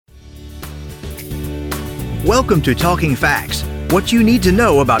Welcome to Talking Facts, what you need to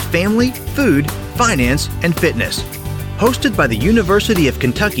know about family, food, finance, and fitness. Hosted by the University of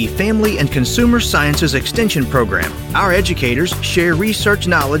Kentucky Family and Consumer Sciences Extension Program, our educators share research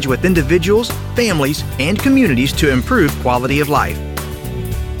knowledge with individuals, families, and communities to improve quality of life.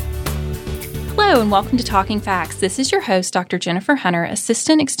 Hello and welcome to Talking Facts. This is your host, Dr. Jennifer Hunter,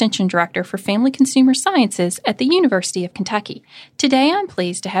 Assistant Extension Director for Family Consumer Sciences at the University of Kentucky. Today I'm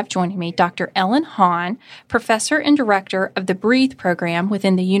pleased to have joining me Dr. Ellen Hahn, Professor and Director of the Breathe Program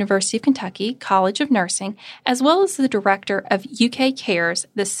within the University of Kentucky College of Nursing, as well as the Director of UK CARES,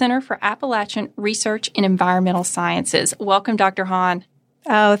 the Center for Appalachian Research in Environmental Sciences. Welcome, Dr. Hahn.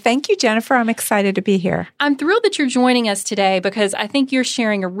 Oh, thank you, Jennifer. I'm excited to be here. I'm thrilled that you're joining us today because I think you're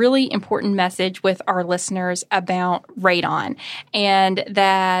sharing a really important message with our listeners about radon. And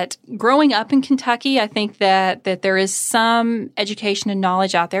that growing up in Kentucky, I think that there is some education and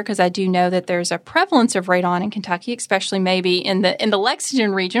knowledge out there because I do know that there's a prevalence of radon in Kentucky, especially maybe in the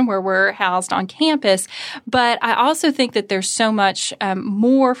Lexington region where we're housed on campus. But I also think that there's so much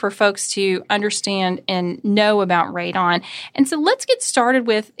more for folks to understand and know about radon. And so let's get started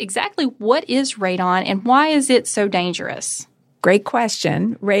with exactly what is radon and why is it so dangerous? Great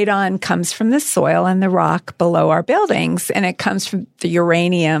question. Radon comes from the soil and the rock below our buildings, and it comes from the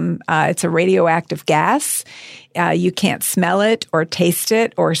uranium. It's a radioactive gas. You can't smell it or taste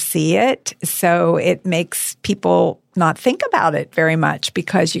it or see it, so it makes people not think about it very much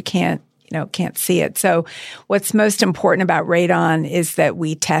because you can't see it. So what's most important about radon is that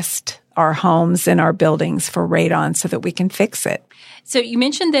we test our homes and our buildings for radon so that we can fix it. So you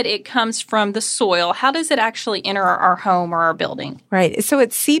mentioned that it comes from the soil. How does it actually enter our home or our building? Right. So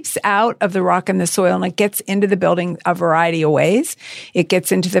it seeps out of the rock and the soil, and it gets into the building a variety of ways. It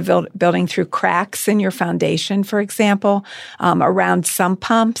gets into the building through cracks in your foundation, for example, around sump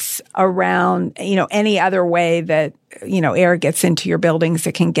pumps, around, any other way that air gets into your buildings,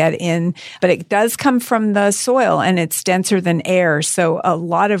 it can get in, but it does come from the soil and it's denser than air. So a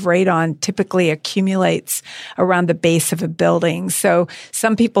lot of radon typically accumulates around the base of a building. So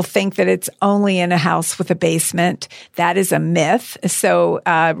some people think that it's only in a house with a basement. That is a myth. So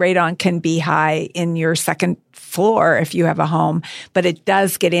radon can be high in your second floor if you have a home, but it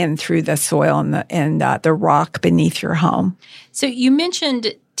does get in through the soil and the rock beneath your home. So you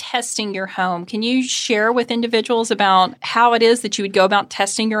mentioned testing your home. Can you share with individuals about how it is that you would go about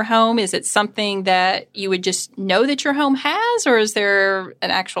testing your home? Is it something that you would just know that your home has, or is there an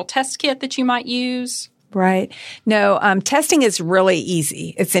actual test kit that you might use? Right. No, testing is really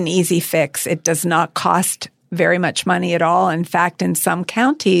easy. It's an easy fix. It does not cost very much money at all. In fact, in some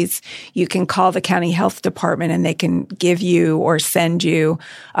counties, you can call the county health department and they can give you or send you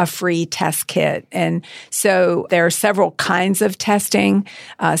a free test kit. And so there are several kinds of testing.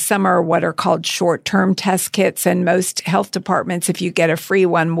 Some are what are called short-term test kits. And most health departments, if you get a free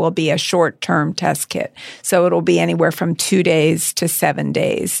one, will be a short-term test kit. So it'll be anywhere from 2 days to 7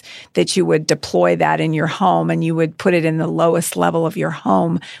 days that you would deploy that in your home, and you would put it in the lowest level of your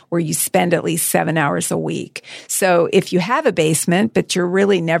home where you spend at least 7 hours a week. So if you have a basement, but you're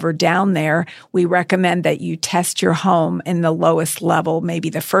really never down there, we recommend that you test your home in the lowest level,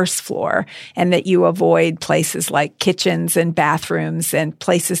 maybe the first floor, and that you avoid places like kitchens and bathrooms and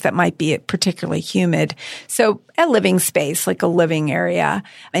places that might be particularly humid. So a living space, like a living area,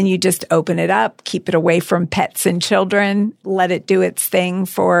 and you just open it up, keep it away from pets and children, let it do its thing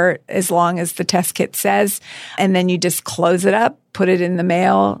for as long as the test kit says, and then you just close it up, put it in the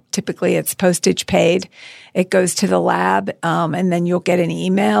mail. Typically, it's postage paid. It goes to the lab, and then you'll get an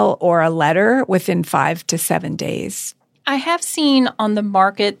email or a letter within 5 to 7 days. I have seen on the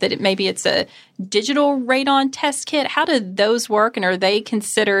market that maybe it's a digital radon test kit. How do those work, and are they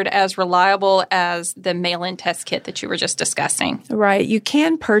considered as reliable as the mail-in test kit that you were just discussing? Right. You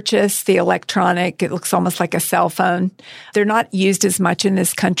can purchase the electronic. It looks almost like a cell phone. They're not used as much in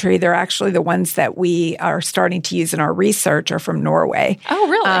this country. They're actually the ones that we are starting to use in our research are from Norway. Oh,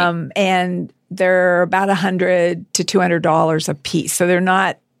 really? And they're about $100 to $200 a piece. So they're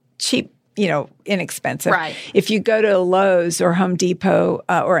not cheap, inexpensive. Right. If you go to Lowe's or Home Depot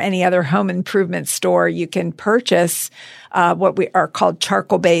or any other home improvement store, you can purchase what we are called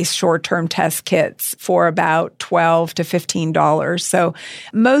charcoal-based short-term test kits for about $12 to $15. So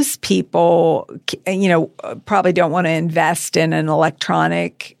most people, probably don't want to invest in an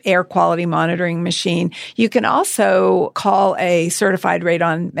electronic air quality monitoring machine. You can also call a certified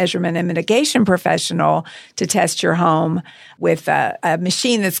radon measurement and mitigation professional to test your home with a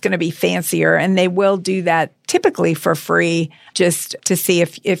machine that's going to be fancier, and they will do that typically for free, just to see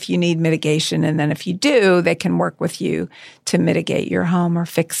if you need mitigation. And then if you do, they can work with you to mitigate your home or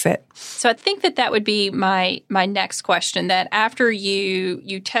fix it. So I think that would be my next question, that after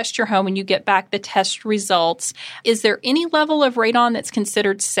you test your home and you get back the test results, is there any level of radon that's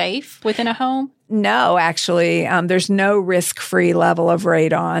considered safe within a home? No, actually, there's no risk-free level of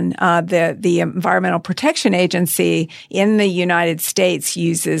radon. The Environmental Protection Agency in the United States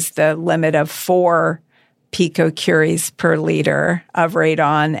uses the limit of 4 picocuries per liter of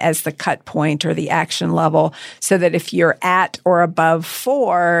radon as the cut point or the action level, so that if you're at or above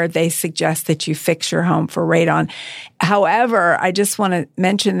 4, they suggest that you fix your home for radon. However, I just want to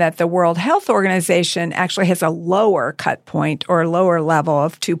mention that the World Health Organization actually has a lower cut point or lower level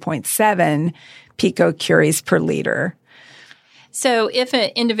of 2.7 picocuries per liter. So if an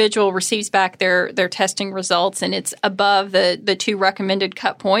individual receives back their testing results and it's above the 2 recommended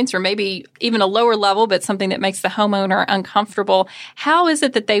cut points, or maybe even a lower level, but something that makes the homeowner uncomfortable, how is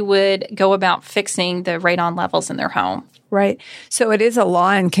it that they would go about fixing the radon levels in their home? Right. So it is a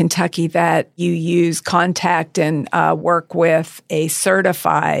law in Kentucky that you contact and work with a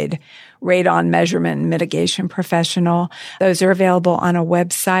certified radon measurement and mitigation professional. Those are available on a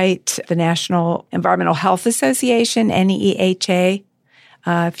website, the National Environmental Health Association, NEHA.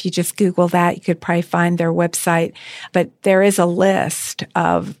 If you just Google that, you could probably find their website. But there is a list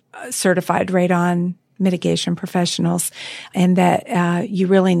of certified radon mitigation professionals, and that you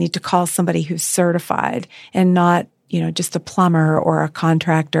really need to call somebody who's certified and not just a plumber or a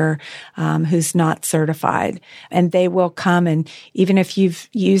contractor who's not certified. And they will come, and even if you've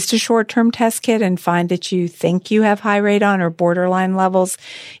used a short-term test kit and find that you think you have high radon or borderline levels,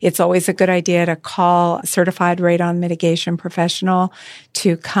 it's always a good idea to call a certified radon mitigation professional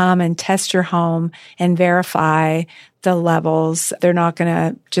to come and test your home and verify the levels. They're not going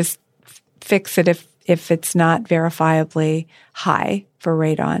to just fix it if it's not verifiably high for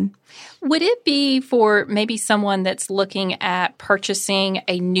radon. Would it be for maybe someone that's looking at purchasing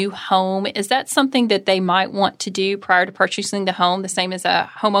a new home? Is that something that they might want to do prior to purchasing the home, the same as a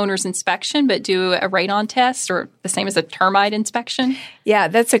homeowner's inspection, but do a radon test, or the same as a termite inspection? Yeah,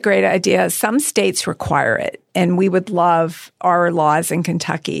 that's a great idea. Some states require it, and we would love our laws in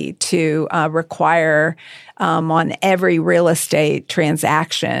Kentucky to require on every real estate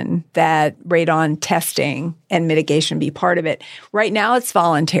transaction that radon testing and mitigation be part of it. Right now, it's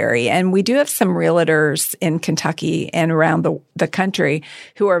voluntary, and we do have some realtors in Kentucky and around the country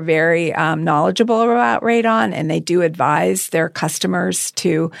who are very knowledgeable about radon, and they do advise their customers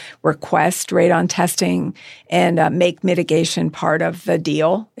to request radon testing and make mitigation part of the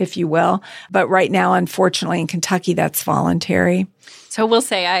deal, if you will. But right now, unfortunately, in Kentucky, that's voluntary. So we'll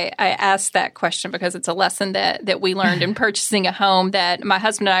say I asked that question because it's a lesson that we learned in purchasing a home, that my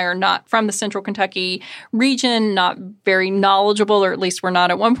husband and I are not from the Central Kentucky region, not very knowledgeable, or at least we're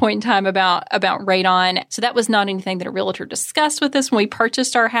not at one point in time about radon. So that was not anything that a realtor discussed with us when we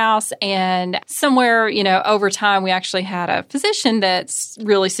purchased our house. And somewhere, over time, we actually had a physician that's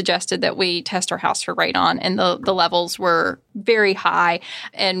really suggested that we test our house for radon, and the levels were very high.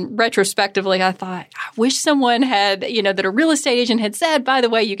 And retrospectively, I thought, I wish someone had, that a real estate agent had said, by the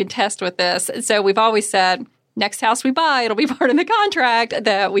way, you can test with this. So we've always said, next house we buy, it'll be part of the contract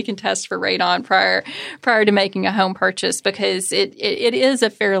that we can test for radon prior to making a home purchase, because it is a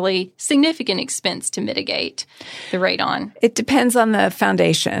fairly significant expense to mitigate the radon. It depends on the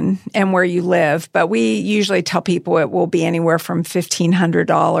foundation and where you live, but we usually tell people it will be anywhere from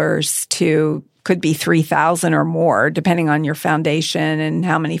 $1,500 to could be $3,000 or more, depending on your foundation and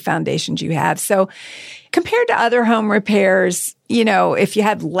how many foundations you have. So compared to other home repairs, if you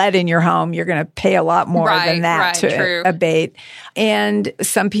had lead in your home, you're going to pay a lot more than that to abate. And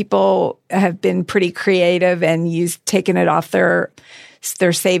some people have been pretty creative and taken it off their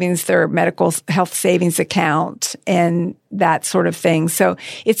savings, their medical health savings account, and that sort of thing. So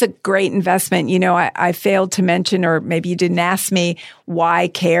it's a great investment. I failed to mention, or maybe you didn't ask me, why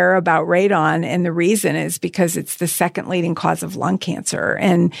care about radon. And the reason is because it's the second leading cause of lung cancer.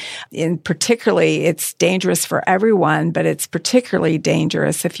 And particularly, it's dangerous for everyone, but it's particularly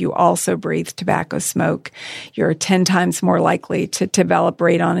dangerous if you also breathe tobacco smoke. You're 10 times more likely to develop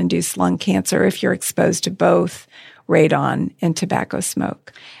radon-induced lung cancer if you're exposed to both radon and tobacco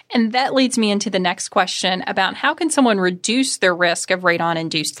smoke. And that leads me into the next question about how can someone reduce their risk of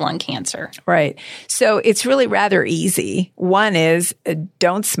radon-induced lung cancer? Right. So it's really rather easy. One is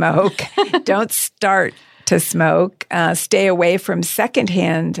don't smoke. Don't start to smoke. Stay away from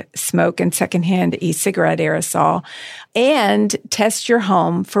secondhand smoke and secondhand e-cigarette aerosol. And test your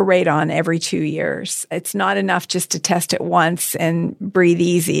home for radon every 2 years. It's not enough just to test it once and breathe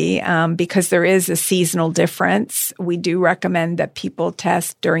easy because there is a seasonal difference. We do recommend that people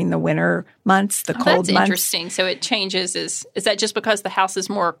test during the winter months, the cold months. That's interesting. So it changes. Is that just because the house is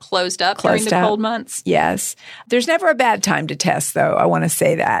more closed up during the cold months? Yes. There's never a bad time to test, though. I want to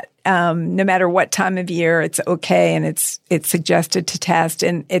say that. No matter what time of year, it's okay and it's suggested to test,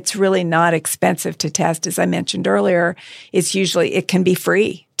 and it's really not expensive to test. As I mentioned earlier, it can be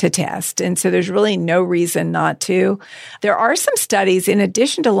free to test. And so there's really no reason not to. There are some studies, in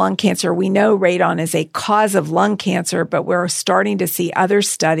addition to lung cancer, we know radon is a cause of lung cancer, but we're starting to see other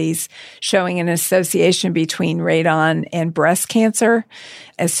studies showing an association between radon and breast cancer,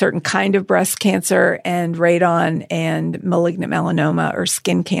 a certain kind of breast cancer, and radon and malignant melanoma or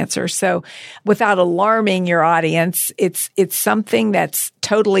skin cancer. So without alarming your audience, it's something that's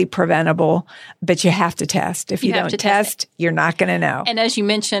totally preventable, but you have to test. If you don't test, you're not going to know. And as you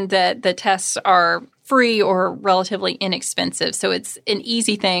mentioned, that the tests are free or relatively inexpensive. So it's an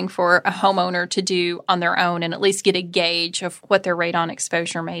easy thing for a homeowner to do on their own and at least get a gauge of what their radon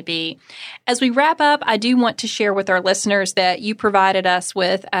exposure may be. As we wrap up, I do want to share with our listeners that you provided us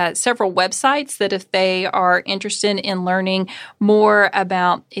with several websites that if they are interested in learning more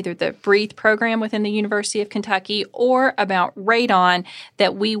about either the BREATHE program within the University of Kentucky or about radon,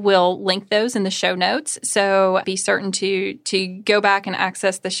 that we will link those in the show notes. So be certain to go back and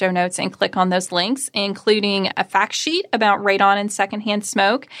access the show notes and click on those links, including a fact sheet about radon and secondhand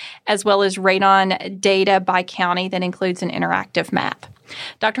smoke, as well as radon data by county that includes an interactive map.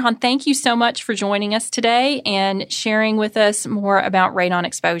 Dr. Hahn, thank you so much for joining us today and sharing with us more about radon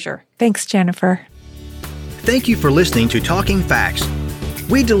exposure. Thanks, Jennifer. Thank you for listening to Talking Facts.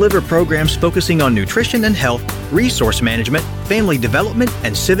 We deliver programs focusing on nutrition and health, resource management, family development,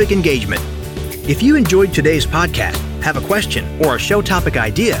 and civic engagement. If you enjoyed today's podcast, have a question, or a show topic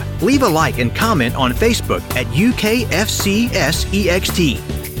idea, leave a like and comment on Facebook at UKFCSEXT.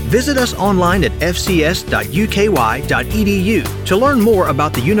 Visit us online at fcs.uky.edu to learn more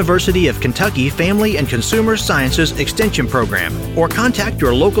about the University of Kentucky Family and Consumer Sciences Extension Program, or contact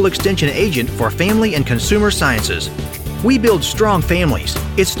your local extension agent for Family and Consumer Sciences. We build strong families.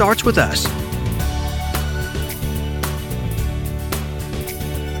 It starts with us.